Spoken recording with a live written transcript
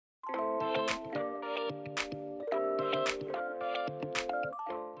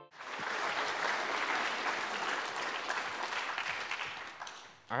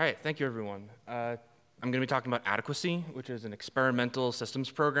right, thank you, everyone. I'm going to be talking about Adequacy, which is an experimental systems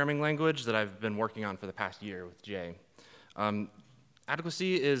programming language that I've been working on for the past year with Jay.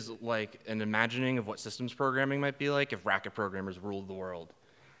 Adequacy is like an imagining of what systems programming might be like if Racket programmers ruled the world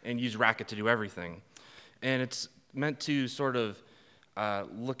and use Racket to do everything. And it's meant to sort of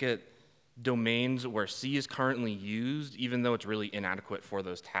look at domains where C is currently used, even though it's really inadequate for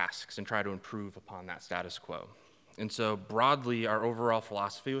those tasks, and try to improve upon that status quo. And so broadly, our overall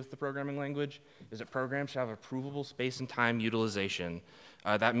philosophy with the programming language is that programs should have a provable space and time utilization.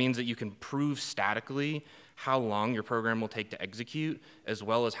 That means that you can prove statically how long your program will take to execute, as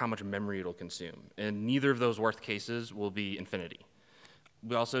well as how much memory it'll consume. And neither of those worst cases will be infinity.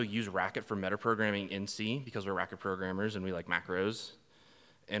 We also use Racket for metaprogramming in C because we're Racket programmers and we like macros.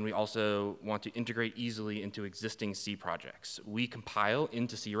 And we also want to integrate easily into existing C projects. We compile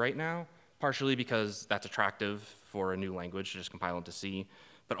into C right now, partially because that's attractive for a new language to just compile into C,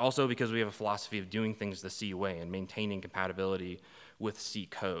 but also because we have a philosophy of doing things the C way and maintaining compatibility with C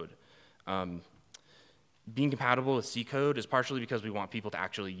code. Being compatible with C code is partially because we want people to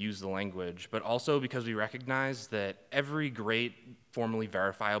actually use the language, but also because we recognize that every great formally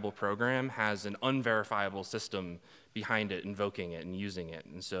verifiable program has an unverifiable system behind it, invoking it and using it,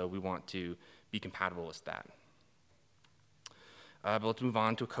 and so we want to be compatible with that. But let's move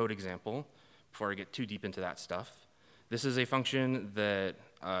on to a code example before I get too deep into that stuff. This is a function that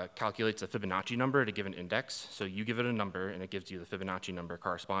calculates the Fibonacci number at a given index. So you give it a number, and it gives you the Fibonacci number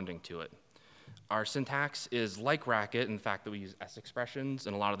corresponding to it. Our syntax is like Racket in the fact that we use S expressions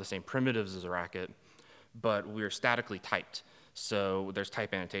and a lot of the same primitives as a Racket, but we're statically typed. So there's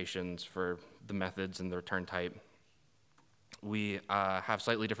type annotations for the methods and the return type. We have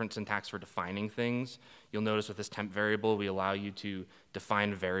slightly different syntax for defining things. You'll notice with this temp variable, we allow you to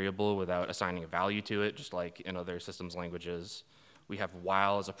define a variable without assigning a value to it, just like in other systems languages. We have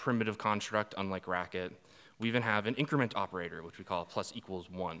while as a primitive construct, unlike Racket. We even have an increment operator, which we call plus equals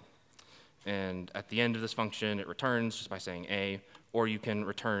 1. And at the end of this function, it returns just by saying A, or you can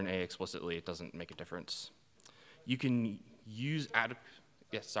return A explicitly. It doesn't make a difference. You can use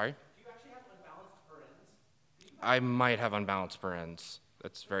yes, sorry? I might have unbalanced parens.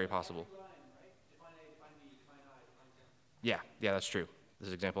 That's very possible. Yeah, that's true.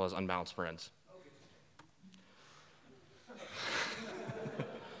 This example has unbalanced parens.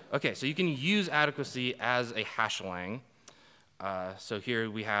 Okay, so you can use Adequacy as a hash lang. So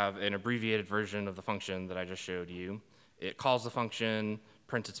here we have an abbreviated version of the function that I just showed you. It calls the function,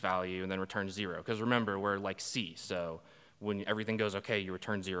 prints its value, and then returns 0. Because remember, we're like C, so when everything goes okay, you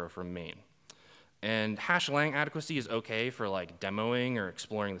return 0 from main. And hash lang adequacy is okay for like demoing or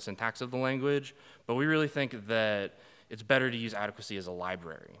exploring the syntax of the language, but we really think that it's better to use adequacy as a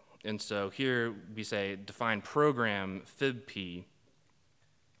library. And so here we say define program fibp,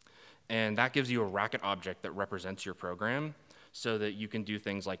 and that gives you a Racket object that represents your program so that you can do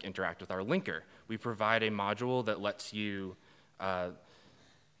things like interact with our linker. We provide a module that lets you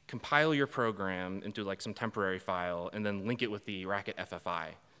compile your program into like some temporary file and then link it with the Racket FFI,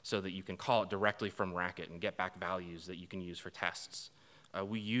 so that you can call it directly from Racket and get back values that you can use for tests.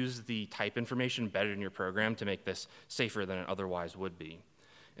 We use the type information embedded in your program to make this safer than it otherwise would be.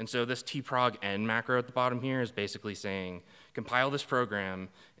 And so this tprog_n macro at the bottom here is basically saying, compile this program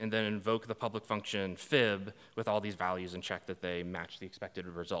and then invoke the public function fib with all these values and check that they match the expected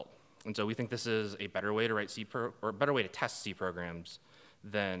result. And so we think this is a better way to write or a better way to test C programs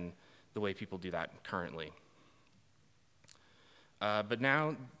than the way people do that currently. But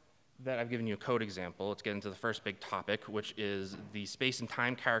now that I've given you a code example, let's get into the first big topic, which is the space and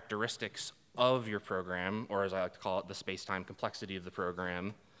time characteristics of your program, or as I like to call it, the space-time complexity of the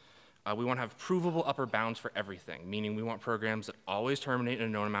program. We want to have provable upper bounds for everything, meaning we want programs that always terminate in a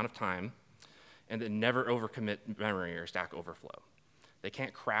known amount of time and that never overcommit memory or stack overflow. They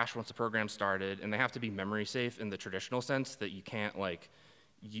can't crash once the program started, and they have to be memory safe in the traditional sense that you can't like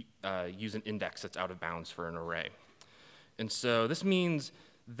use an index that's out of bounds for an array. And so this means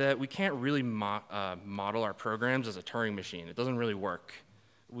that we can't really model our programs as a Turing machine. It doesn't really work.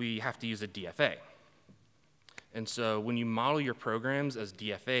 We have to use a DFA. And so when you model your programs as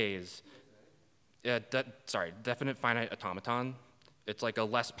DFAs, definite finite automaton, it's like a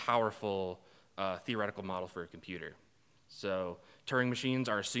less powerful theoretical model for a computer. So Turing machines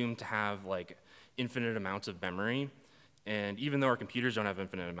are assumed to have like infinite amounts of memory. And even though our computers don't have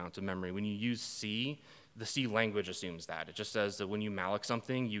infinite amounts of memory, when you use C, the C language assumes that. It just says that when you malloc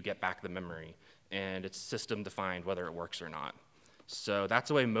something, you get back the memory, and it's system defined whether it works or not. So that's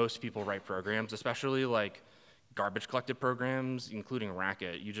the way most people write programs, especially like garbage collected programs, including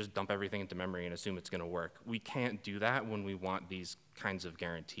Racket, you just dump everything into memory and assume it's going to work. We can't do that when we want these kinds of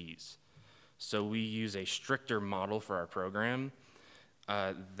guarantees. So we use a stricter model for our program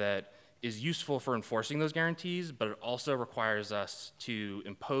that is useful for enforcing those guarantees, but it also requires us to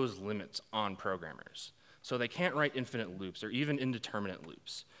impose limits on programmers. So they can't write infinite loops or even indeterminate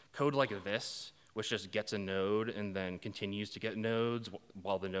loops. Code like this, which just gets a node and then continues to get nodes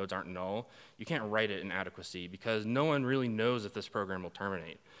while the nodes aren't null, you can't write it in Adequacy because no one really knows if this program will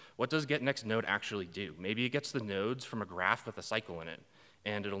terminate. What does get next node actually do? Maybe it gets the nodes from a graph with a cycle in it,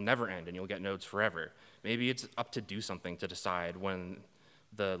 and it'll never end and you'll get nodes forever. Maybe it's up to do something to decide when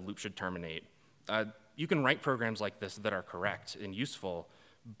the loop should terminate. You can write programs like this that are correct and useful,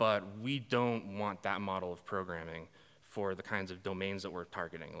 but we don't want that model of programming for the kinds of domains that we're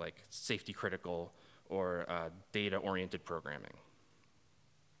targeting, like safety critical or data-oriented programming.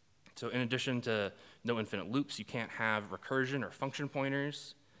 So in addition to no infinite loops, you can't have recursion or function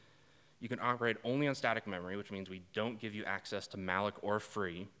pointers. You can operate only on static memory, which means we don't give you access to malloc or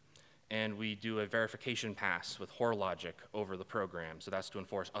free. And we do a verification pass with HOR logic over the program. So that's to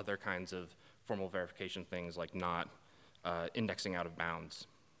enforce other kinds of formal verification things like not indexing out of bounds.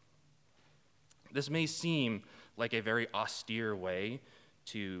 This may seem like a very austere way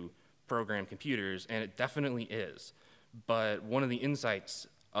to program computers, and it definitely is. But one of the insights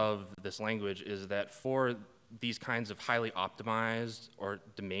of this language is that for these kinds of highly optimized or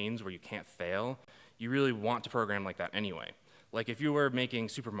domains where you can't fail, you really want to program like that anyway. Like if you were making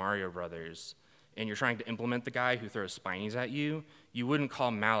Super Mario Brothers and you're trying to implement the guy who throws spinies at you, you wouldn't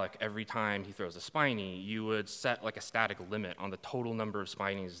call malloc every time he throws a spiny. You would set like a static limit on the total number of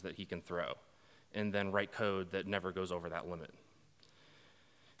spinies that he can throw, and then write code that never goes over that limit.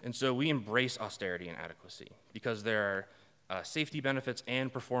 And so we embrace austerity and adequacy because there are safety benefits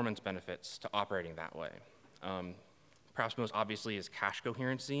and performance benefits to operating that way. Perhaps most obviously is cache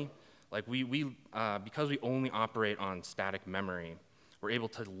coherency. Like because we only operate on static memory, we're able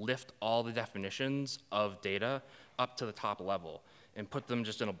to lift all the definitions of data up to the top level and put them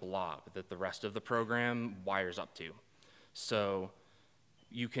just in a blob that the rest of the program wires up to. So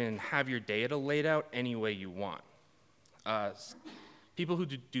you can have your data laid out any way you want. People who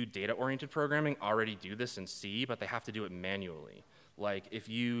do data-oriented programming already do this in C, but they have to do it manually. Like if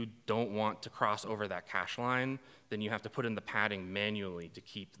you don't want to cross over that cache line, then you have to put in the padding manually to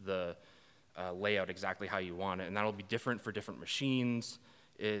keep the layout exactly how you want it, and that'll be different for different machines.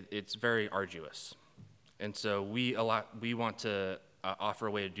 It's very arduous. And so we want to offer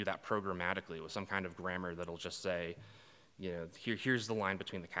a way to do that programmatically with some kind of grammar that'll just say, you know, here's the line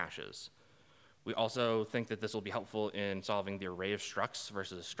between the caches. We also think that this will be helpful in solving the array of structs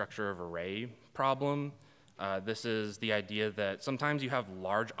versus structure of array problem. This is the idea that sometimes you have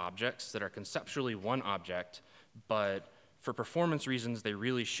large objects that are conceptually one object, but for performance reasons, they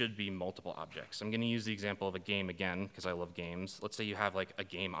really should be multiple objects. I'm going to use the example of a game again, because I love games. Let's say you have like a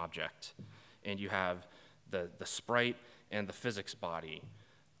game object, and you have the sprite and the physics body.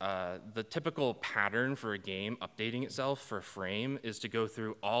 The typical pattern for a game updating itself for a frame is to go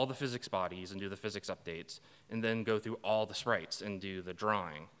through all the physics bodies and do the physics updates, and then go through all the sprites and do the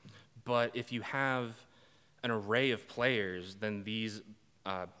drawing. But if you have an array of players, then these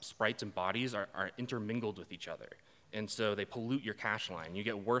sprites and bodies are intermingled with each other. And so they pollute your cache line. You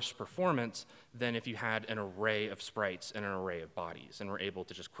get worse performance than if you had an array of sprites and an array of bodies, and we're able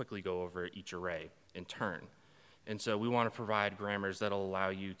to just quickly go over each array in turn. And so we want to provide grammars that'll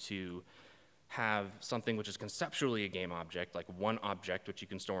allow you to have something which is conceptually a game object, like one object which you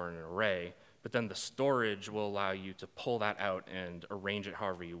can store in an array, but then the storage will allow you to pull that out and arrange it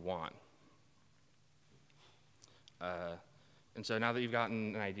however you want. And so now that you've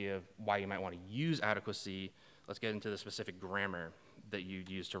gotten an idea of why you might want to use adequacy, let's get into the specific grammar that you'd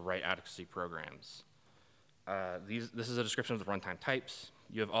use to write adequacy programs. This is a description of the runtime types.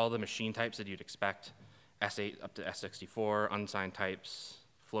 You have all the machine types that you'd expect, S8 up to S64, unsigned types,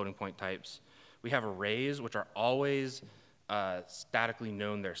 floating point types. We have arrays, which are always statically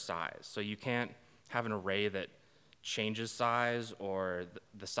known their size. So you can't have an array that changes size or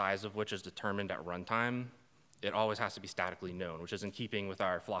the size of which is determined at runtime. It always has to be statically known, which is in keeping with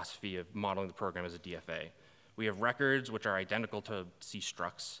our philosophy of modeling the program as a DFA. We have records, which are identical to C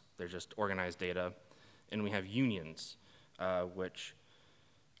structs. They're just organized data. And we have unions, which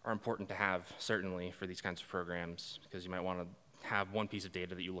are important to have, certainly, for these kinds of programs, because you might want to have one piece of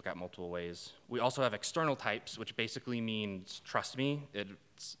data that you look at multiple ways. We also have external types, which basically means, trust me,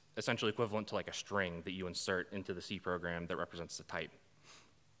 it's essentially equivalent to like a string that you insert into the C program that represents the type.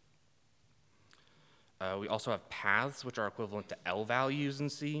 We also have paths, which are equivalent to L values in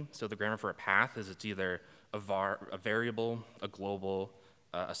C. So the grammar for a path is it's either a variable, a global,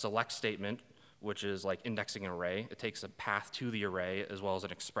 a select statement, which is like indexing an array. It takes a path to the array, as well as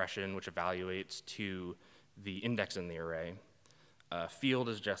an expression which evaluates to the index in the array. Field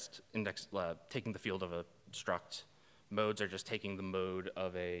is just taking the field of a struct. Modes are just taking the mode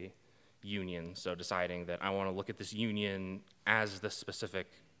of a union, so deciding that I want to look at this union as the specific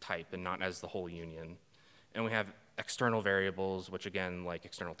type and not as the whole union. And we have external variables, which again, like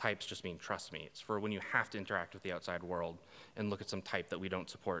external types, just mean trust me. It's for when you have to interact with the outside world and look at some type that we don't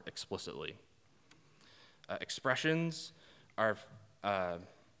support explicitly. Expressions are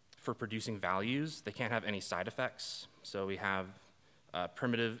for producing values. They can't have any side effects. So we have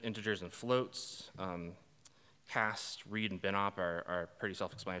primitive integers and floats. Cast, read, and binop are pretty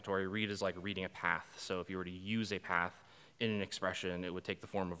self-explanatory. Read is like reading a path. So if you were to use a path in an expression, it would take the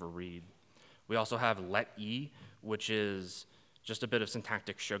form of a read. We also have let e, which is just a bit of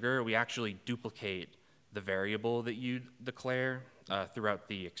syntactic sugar. We actually duplicate the variable that you declare throughout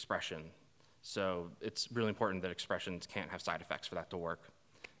the expression. So it's really important that expressions can't have side effects for that to work.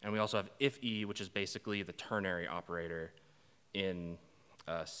 And we also have if e, which is basically the ternary operator in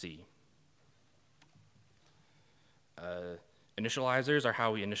C. Initializers are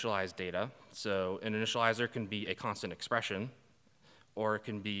how we initialize data. So an initializer can be a constant expression, or it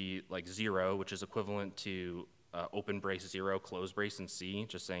can be like 0, which is equivalent to open brace 0, close brace in C,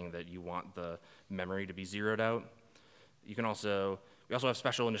 just saying that you want the memory to be zeroed out. We also have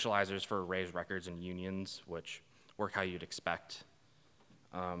special initializers for arrays, records, and unions, which work how you'd expect.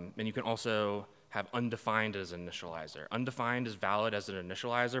 And you can also have undefined as an initializer. Undefined is valid as an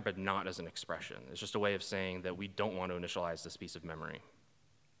initializer, but not as an expression. It's just a way of saying that we don't want to initialize this piece of memory.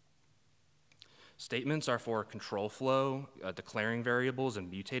 Statements are for control flow, declaring variables and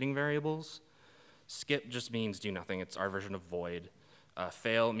mutating variables. Skip just means do nothing. It's our version of void.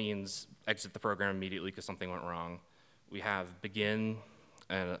 Fail means exit the program immediately because something went wrong. We have begin,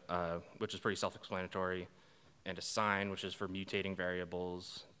 and, which is pretty self-explanatory, and assign, which is for mutating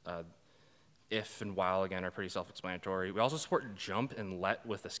variables. If and while, again, are pretty self-explanatory. We also support jump and let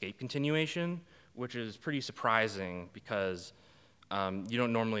with escape continuation, which is pretty surprising because you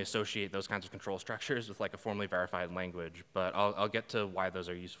don't normally associate those kinds of control structures with like a formally verified language, but I'll get to why those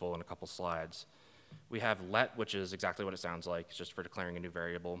are useful in a couple slides. We have let, which is exactly what it sounds like. It's just for declaring a new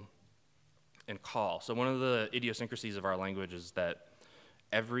variable. And call. So one of the idiosyncrasies of our language is that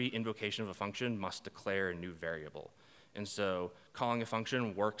every invocation of a function must declare a new variable. And so calling a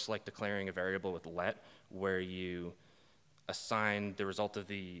function works like declaring a variable with let, where you assign the result of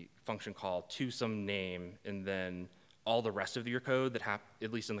the function call to some name, and then all the rest of your code that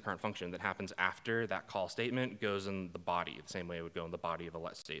at least in the current function that happens after that call statement goes in the body, the same way it would go in the body of a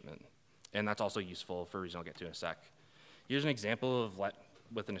let statement. And that's also useful for a reason I'll get to in a sec. Here's an example of let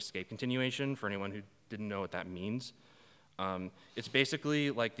with an escape continuation for anyone who didn't know what that means. It's basically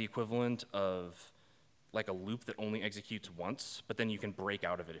like the equivalent of like a loop that only executes once, but then you can break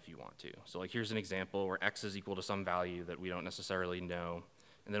out of it if you want to. So like here's an example where x is equal to some value that we don't necessarily know.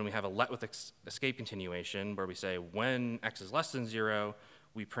 And then we have a let with escape continuation where we say when x is less than 0,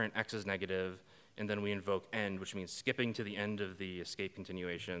 we print x is negative, and then we invoke end, which means skipping to the end of the escape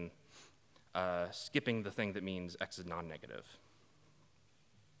continuation, skipping the thing that means x is non-negative,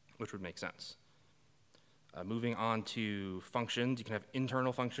 which would make sense. Moving on to functions, you can have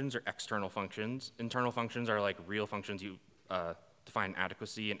internal functions or external functions. Internal functions are like real functions you define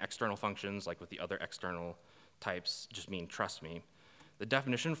adequacy, and external functions, like with the other external types, just mean trust me. The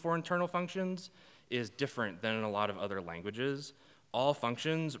definition for internal functions is different than in a lot of other languages. All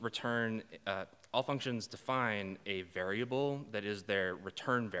functions define a variable that is their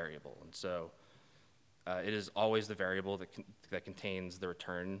return variable, and so it is always the variable that contains the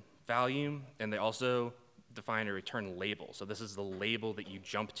return value, and they also define a return label. So this is the label that you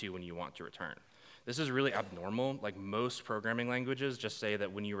jump to when you want to return. This is really abnormal. Like most programming languages just say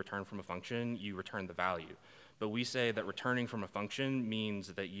that when you return from a function, you return the value. But we say that returning from a function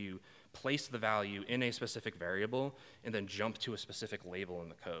means that you place the value in a specific variable and then jump to a specific label in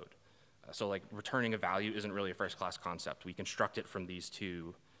the code. So like returning a value isn't really a first-class concept. We construct it from these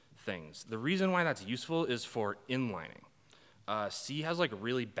two things. The reason why that's useful is for inlining. C has like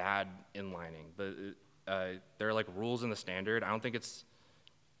really bad inlining. There are like rules in the standard. I don't think it's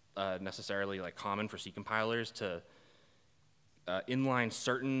necessarily like common for C compilers to inline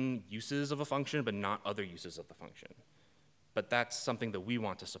certain uses of a function but not other uses of the function. But that's something that we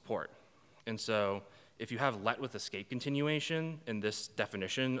want to support. And so if you have let with escape continuation in this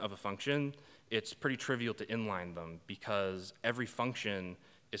definition of a function, it's pretty trivial to inline them because every function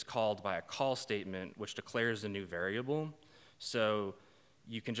is called by a call statement which declares a new variable. So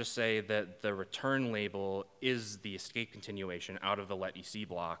you can just say that the return label is the escape continuation out of the let EC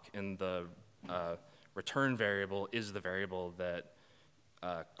block, and the return variable is the variable that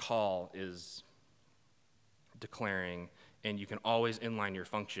call is declaring, and you can always inline your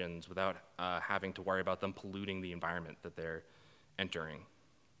functions without having to worry about them polluting the environment that they're entering.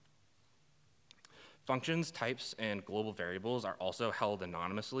 Functions, types, and global variables are also held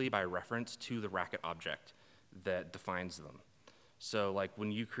anonymously by reference to the Racket object that defines them. So like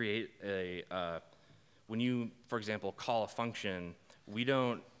when you create when you, for example, call a function, we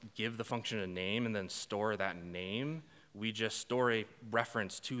don't give the function a name and then store that name. We just store a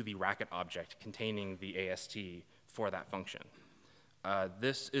reference to the Racket object containing the AST for that function.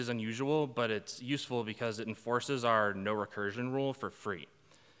 This is unusual, but it's useful because it enforces our no recursion rule for free.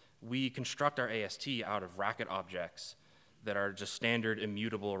 We construct our AST out of Racket objects that are just standard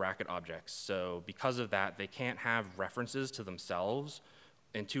immutable Racket objects. So because of that, they can't have references to themselves,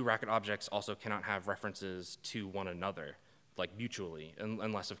 and two Racket objects also cannot have references to one another, like mutually,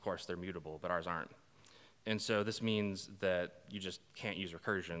 unless of course they're mutable, but ours aren't. And so this means that you just can't use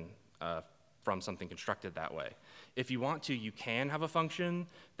recursion from something constructed that way. If you want to, you can have a function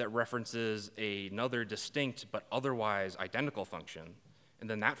that references another distinct but otherwise identical function, and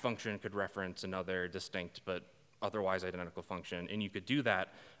then that function could reference another distinct but otherwise identical function, and you could do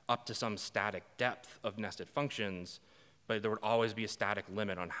that up to some static depth of nested functions, but there would always be a static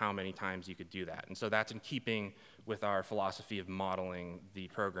limit on how many times you could do that. And so that's in keeping with our philosophy of modeling the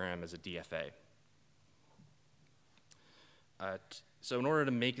program as a DFA. So in order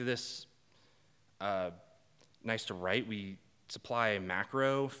to make this nice to write, we supply a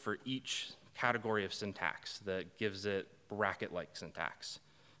macro for each category of syntax that gives it Racket-like syntax.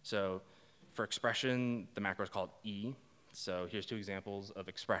 So for expression, the macro is called E. So here's two examples of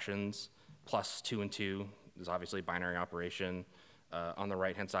expressions. Plus 2 and 2 is obviously a binary operation. On the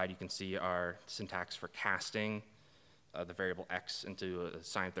right-hand side, you can see our syntax for casting the variable x into a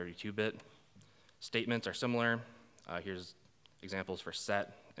signed 32-bit. Statements are similar. Here's examples for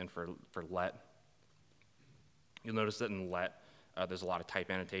set and for let. You'll notice that in let, there's a lot of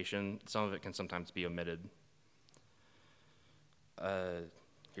type annotation. Some of it can sometimes be omitted.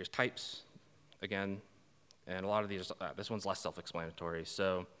 Here's types again, and a lot of these, this one's less self-explanatory.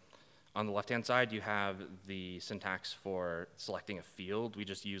 So on the left-hand side, you have the syntax for selecting a field. We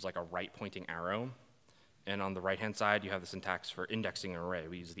just use like a right-pointing arrow. And on the right-hand side, you have the syntax for indexing an array.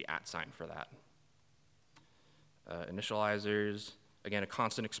 We use the @ sign for that. Initializers, again, a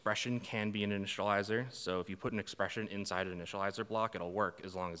constant expression can be an initializer. So if you put an expression inside an initializer block, it'll work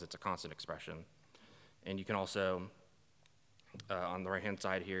as long as it's a constant expression. And you can also, on the right-hand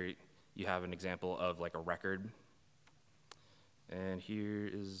side here, you have an example of like a record. And here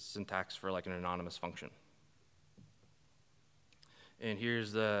is syntax for like an anonymous function. And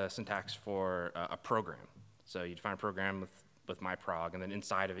here's the syntax for a program. So you define a program with myprog, and then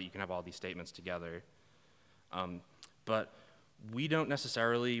inside of it, you can have all these statements together. But we don't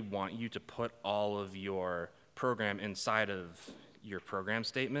necessarily want you to put all of your program inside of your program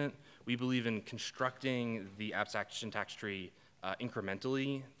statement. We believe in constructing the abstract syntax tree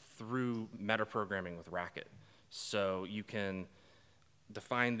incrementally through metaprogramming with Racket. So you can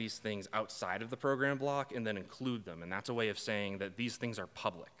define these things outside of the program block and then include them. And that's a way of saying that these things are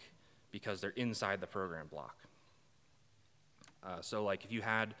public because they're inside the program block. So like if you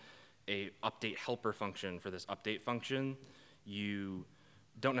had a update helper function for this update function, you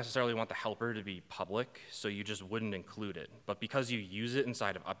don't necessarily want the helper to be public, so you just wouldn't include it. But because you use it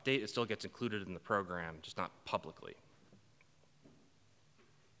inside of update, it still gets included in the program, just not publicly.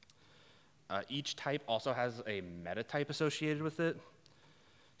 Each type also has a meta type associated with it.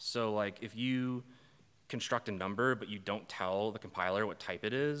 So like if you construct a number but you don't tell the compiler what type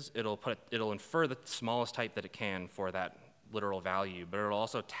it is, it'll infer the smallest type that it can for that literal value, but it'll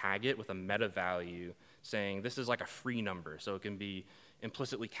also tag it with a meta value saying this is like a free number, so it can be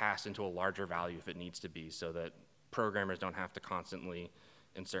implicitly cast into a larger value if it needs to be, so that programmers don't have to constantly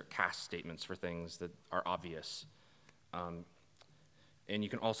insert cast statements for things that are obvious. And you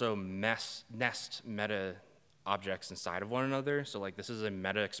can also nest meta objects inside of one another. So like this is a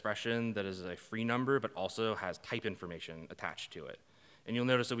meta expression that is a free number, but also has type information attached to it. And you'll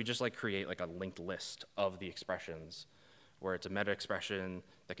notice that we just like create like a linked list of the expressions, where it's a meta expression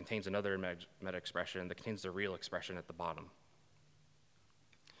that contains another meta expression that contains the real expression at the bottom.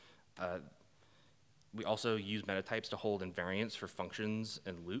 We also use meta types to hold invariants for functions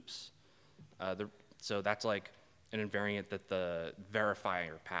and loops. So that's like an invariant that the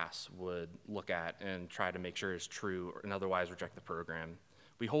verifier pass would look at and try to make sure is true, and otherwise reject the program.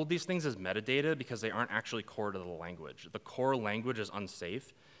 We hold these things as metadata because they aren't actually core to the language. The core language is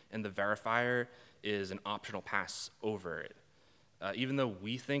unsafe, and the verifier is an optional pass over it. Even though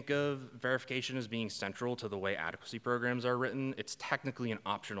we think of verification as being central to the way adequacy programs are written, it's technically an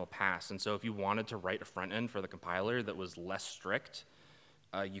optional pass. And so if you wanted to write a front end for the compiler that was less strict,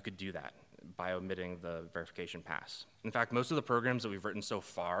 you could do that by omitting the verification pass. In fact, most of the programs that we've written so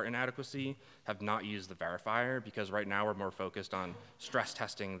far in adequacy have not used the verifier because right now we're more focused on stress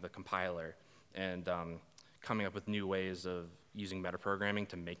testing the compiler and coming up with new ways of using metaprogramming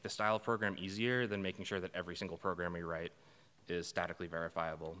to make the style of program easier than making sure that every single program we write is statically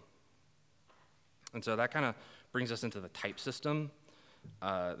verifiable. And so that kind of brings us into the type system.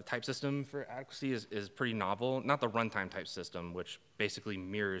 The type system for adequacy is pretty novel, not the runtime type system, which basically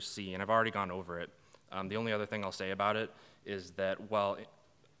mirrors C, and I've already gone over it. The only other thing I'll say about it is that while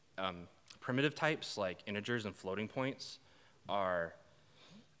primitive types like integers and floating points are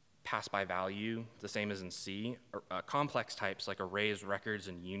passed by value, the same as in C, complex types like arrays, records,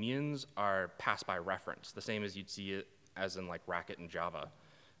 and unions are passed by reference, the same as you'd see it as in like Racket and Java.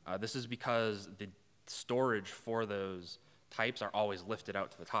 This is because the storage for those types are always lifted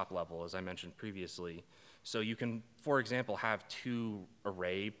out to the top level, as I mentioned previously. So you can, for example, have two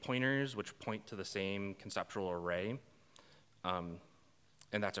array pointers which point to the same conceptual array, and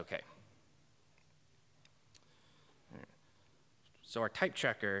that's okay. So our type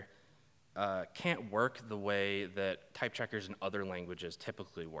checker can't work the way that type checkers in other languages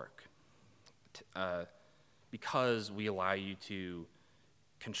typically work. Because we allow you to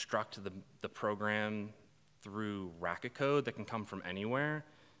construct the program through racket code that can come from anywhere,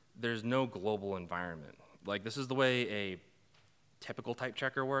 there's no global environment. Like, this is the way a typical type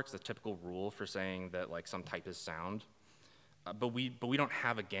checker works, the typical rule for saying that like some type is sound. But we don't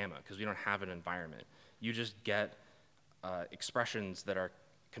have a gamma because we don't have an environment. You just get expressions that are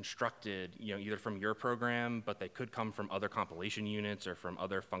constructed, either from your program, but they could come from other compilation units or from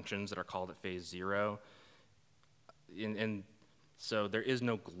other functions that are called at phase 0. And so there is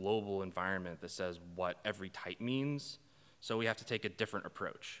no global environment that says what every type means, so we have to take a different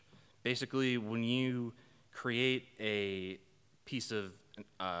approach. Basically, when you create a piece of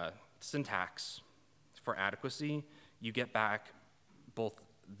syntax for adequacy, you get back both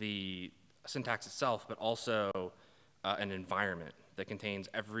the syntax itself, but also an environment that contains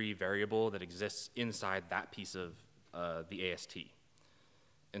every variable that exists inside that piece of the AST.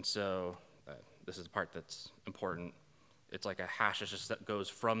 And so this is the part that's important. It's like a hash that goes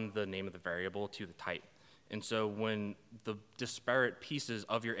from the name of the variable to the type. And so when the disparate pieces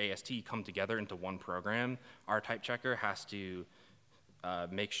of your AST come together into one program, our type checker has to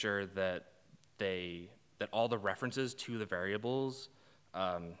make sure that all the references to the variables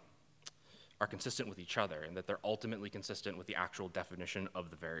are consistent with each other and that they're ultimately consistent with the actual definition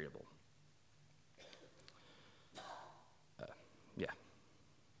of the variable. Yeah.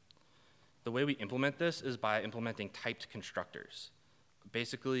 The way we implement this is by implementing typed constructors.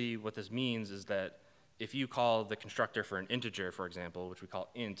 Basically, what this means is that if you call the constructor for an integer, for example, which we call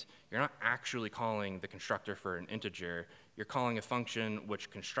int, you're not actually calling the constructor for an integer. You're calling a function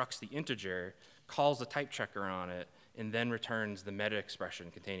which constructs the integer, calls the type checker on it, and then returns the meta expression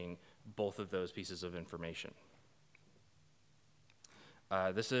containing both of those pieces of information.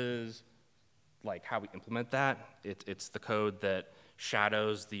 This is like how we implement that. It's the code that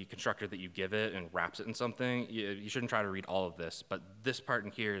shadows the constructor that you give it and wraps it in something. You shouldn't try to read all of this, but this part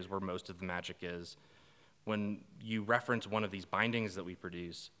in here is where most of the magic is. When you reference one of these bindings that we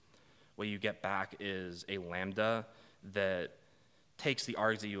produce, what you get back is a lambda that takes the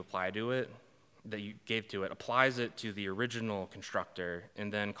args that you apply to it, that you gave to it, applies it to the original constructor,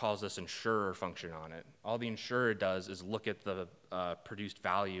 and then calls this insurer function on it. All the insurer does is look at the produced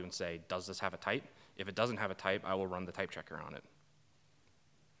value and say, does this have a type? If it doesn't have a type, I will run the type checker on it.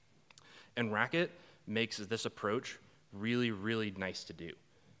 And Racket makes this approach really, really nice to do.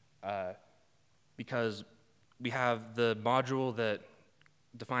 Because we have the module that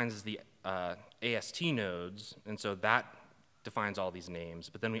defines the AST nodes, and so that defines all these names,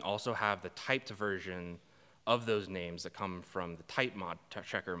 but then we also have the typed version of those names that come from the type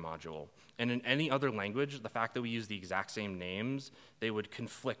checker module. And in any other language, the fact that we use the exact same names, they would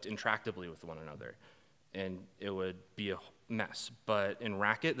conflict intractably with one another, and it would be a mess. But in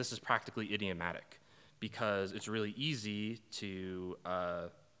Racket, this is practically idiomatic, because it's really easy to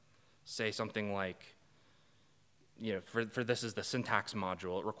say something like, for this is the syntax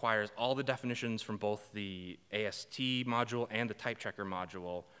module. It requires all the definitions from both the AST module and the type checker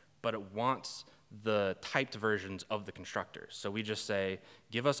module but it wants the typed versions of the constructors. So we just say,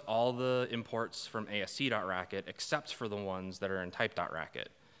 give us all the imports from ASC.racket except for the ones that are in type.racket,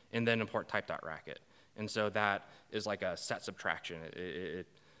 and then import type.racket. And so that is like a set subtraction. It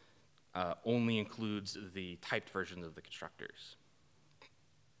only includes the typed versions of the constructors.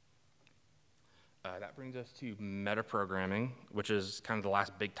 That brings us to metaprogramming, which is kind of the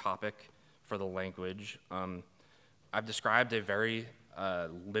last big topic for the language. I've described a very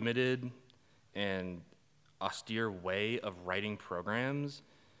limited and austere way of writing programs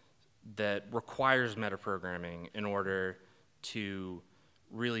that requires metaprogramming in order to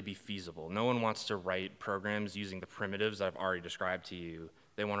really be feasible. No one wants to write programs using the primitives that I've already described to you.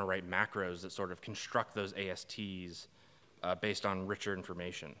 They want to write macros that sort of construct those ASTs based on richer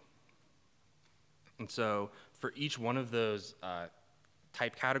information. And so for each one of those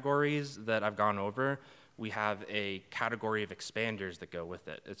type categories that I've gone over, we have a category of expanders that go with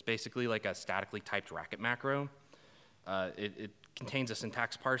it. It's basically like a statically typed racket macro. It contains a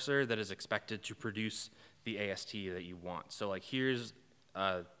syntax parser that is expected to produce the AST that you want. So like here's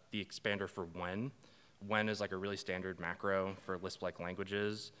the expander for when. When is like a really standard macro for Lisp-like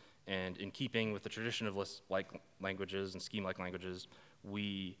languages. And in keeping with the tradition of Lisp-like languages and scheme-like languages,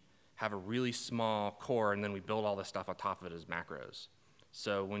 we have a really small core and then we build all this stuff on top of it as macros.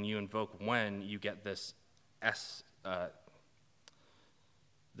 So when you invoke when, you get this S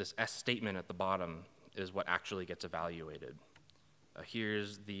statement at the bottom is what actually gets evaluated.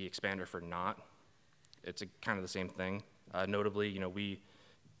 Here's the expander for not. It's kind of the same thing. Notably, we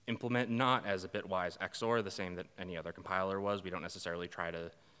implement not as a bitwise XOR, the same that any other compiler was. We don't necessarily try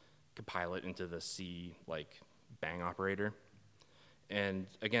to compile it into the C bang operator. And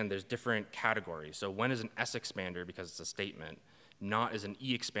again, there's different categories. So when is an S expander because it's a statement. Not is an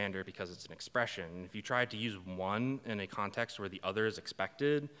E expander because it's an expression. If you try to use one in a context where the other is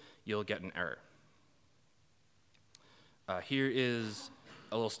expected, you'll get an error. Here is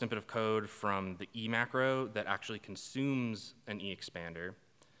a little snippet of code from the E macro that actually consumes an E expander.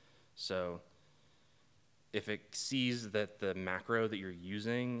 So if it sees that the macro that you're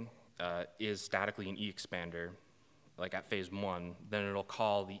using is statically an E expander, like at phase 1, then it'll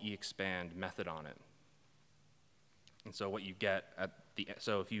call the EXPAND method on it. And so what you get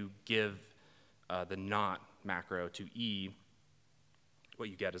so if you give the not macro to E, what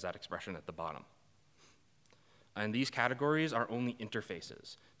you get is that expression at the bottom. And these categories are only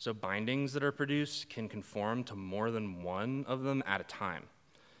interfaces. So bindings that are produced can conform to more than one of them at a time.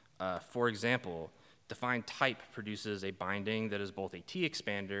 For example, define type produces a binding that is both a T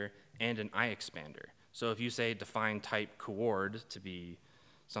expander and an I expander. So if you say define type coord to be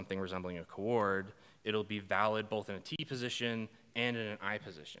something resembling a coord, it'll be valid both in a T position and in an I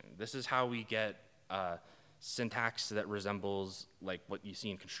position. This is how we get syntax that resembles like what you see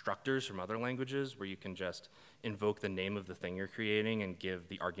in constructors from other languages, where you can just invoke the name of the thing you're creating and give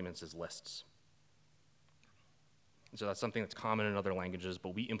the arguments as lists. So that's something that's common in other languages,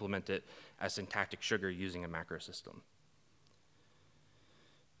 but we implement it as syntactic sugar using a macro system.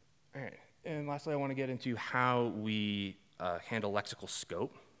 All right, and lastly, I want to get into how we handle lexical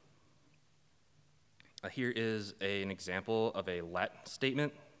scope. Here is an example of a let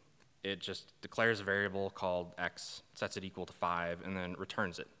statement. It just declares a variable called x, sets it equal to 5, and then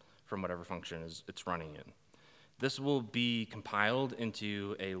returns it from whatever function it's running in. This will be compiled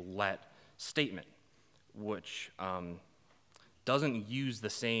into a let statement, which doesn't use the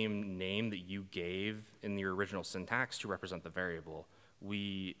same name that you gave in the original syntax to represent the variable.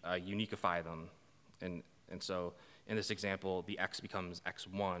 We uniqueify them, and so in this example, the x becomes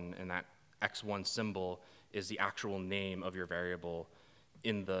x1, and that x1 symbol is the actual name of your variable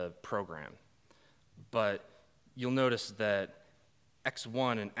in the program. But you'll notice that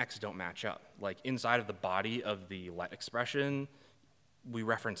x1 and x don't match up. Like inside of the body of the let expression, we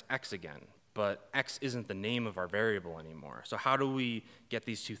reference x again, but x isn't the name of our variable anymore. So how do we get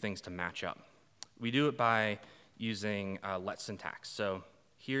these two things to match up? We do it by using let syntax. So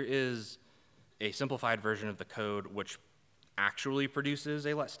here is a simplified version of the code which actually produces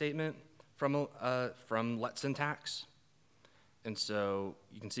a let statement from let syntax. And so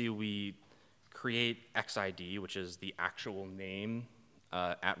you can see we create xid, which is the actual name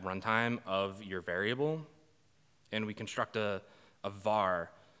at runtime of your variable, and we construct a var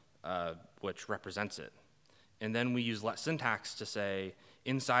which represents it. And then we use let syntax to say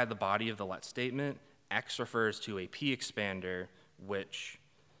inside the body of the let statement, x refers to a p expander which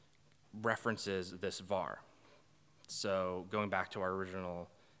references this var. So going back to our original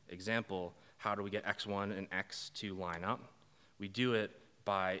example, how do we get x1 and x to line up? We do it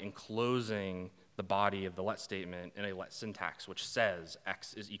by enclosing the body of the let statement in a let syntax, which says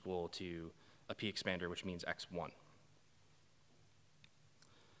x is equal to a p expander, which means x1.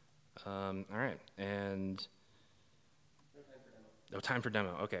 All right, and no time for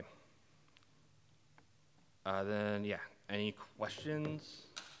demo. Okay. Then yeah, any questions?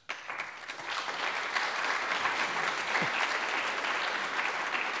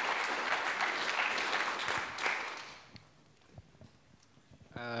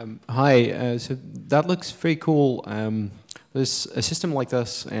 Hi, so that looks very cool. There's a system like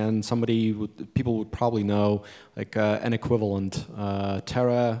this, and people would probably know like an equivalent,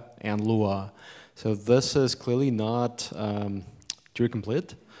 Terra and Lua. So this is clearly not Turing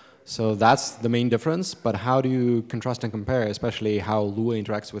complete. So that's the main difference. But how do you contrast and compare, especially how Lua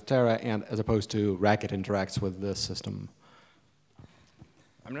interacts with Terra, and as opposed to Racket interacts with this system?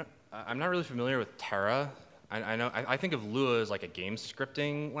 I'm not really familiar with Terra. I think of Lua as like a game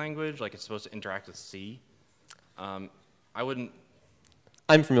scripting language, like it's supposed to interact with C. I wouldn't.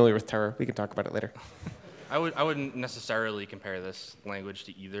 I'm familiar with Terra. We can talk about it later. I wouldn't necessarily compare this language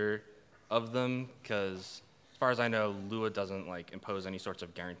to either of them, because as far as I know, Lua doesn't like impose any sorts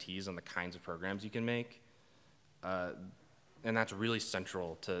of guarantees on the kinds of programs you can make. And that's really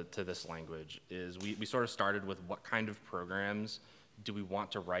central to this language, is we sort of started with what kind of programs do we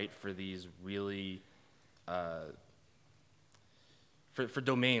want to write for these really, for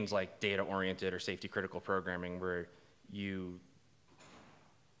domains like data-oriented or safety-critical programming, where you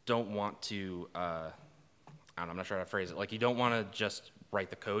don't want to, I'm not sure how to phrase it, like you don't want to just write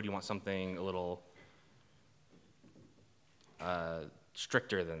the code, you want something a little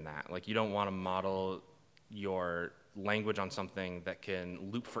stricter than that. Like you don't want to model your language on something that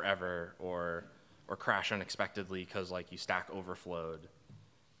can loop forever or crash unexpectedly because like you stack overflowed.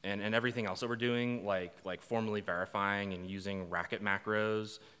 And everything else that we're doing, like formally verifying and using Racket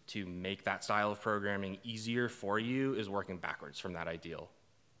macros to make that style of programming easier for you, is working backwards from that ideal.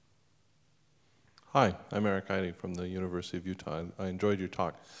 Hi, I'm Eric Heide from the University of Utah. I enjoyed your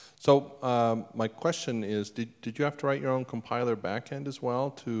talk. So my question is, did you have to write your own compiler backend as well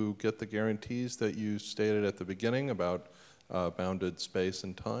to get the guarantees that you stated at the beginning about bounded space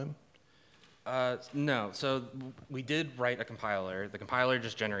and time? No, so we did write a compiler. The compiler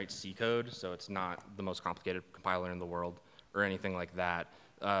just generates C code, so it's not the most complicated compiler in the world or anything like that.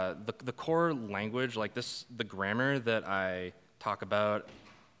 The core language, like this, the grammar that I talk about,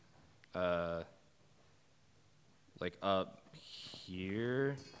 like up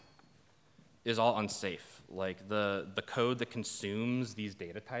here, is all unsafe. Like the code that consumes these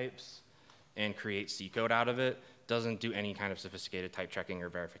data types and creates C code out of it doesn't do any kind of sophisticated type checking or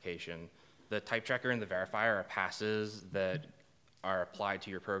verification. The type checker and the verifier are passes that are applied to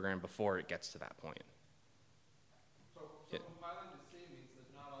your program before it gets to that point. So compiling to C means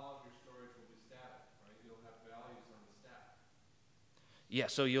that not all of your storage will be static, right? You'll have values on the stack. Yeah,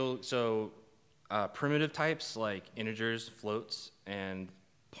 so primitive types like integers, floats, and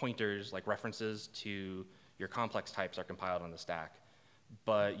pointers like references to your complex types are compiled on the stack.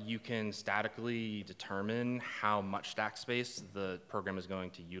 But you can statically determine how much stack space the program is going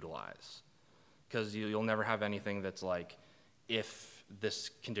to utilize. Because you'll never have anything that's like, if this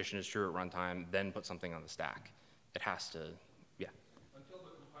condition is true at runtime, then put something on the stack. It has to, yeah. Until the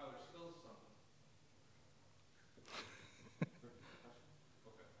compiler spills something.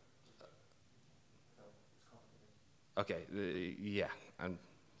 Okay, yeah,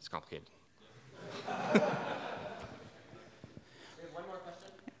 it's complicated.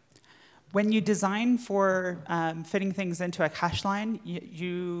 When you design for fitting things into a cache line,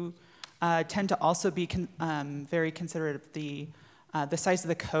 you tend to also be very considerate of the size of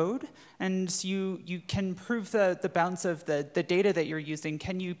the code, and you can prove the bounds of the data that you're using.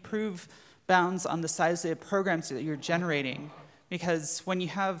 Can you prove bounds on the size of the programs that you're generating? Because when you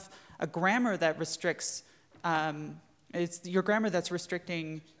have a grammar that restricts, it's your grammar that's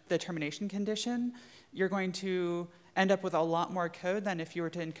restricting the termination condition, you're going to end up with a lot more code than if you were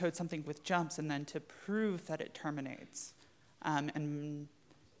to encode something with jumps and then to prove that it terminates. And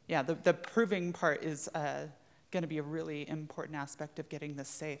yeah, the proving part is going to be a really important aspect of getting this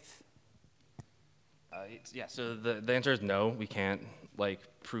safe. Yeah, so the answer is no, we can't like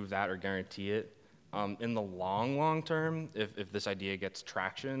prove that or guarantee it. In the long term, if this idea gets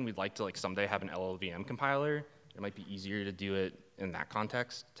traction, we'd like to like someday have an LLVM compiler. It might be easier to do it in that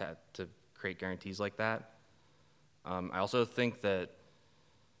context to create guarantees like that. I also think that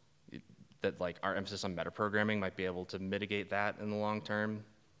like our emphasis on metaprogramming might be able to mitigate that in the long term,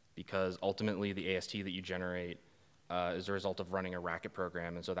 because ultimately the AST that you generate is a result of running a Racket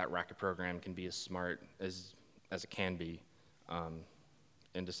program, and so that Racket program can be as smart as it can be.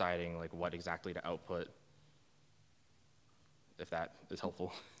 in deciding like what exactly to output, if that is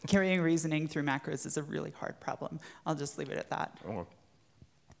helpful. Carrying reasoning through macros is a really hard problem. I'll just leave it at that. Oh.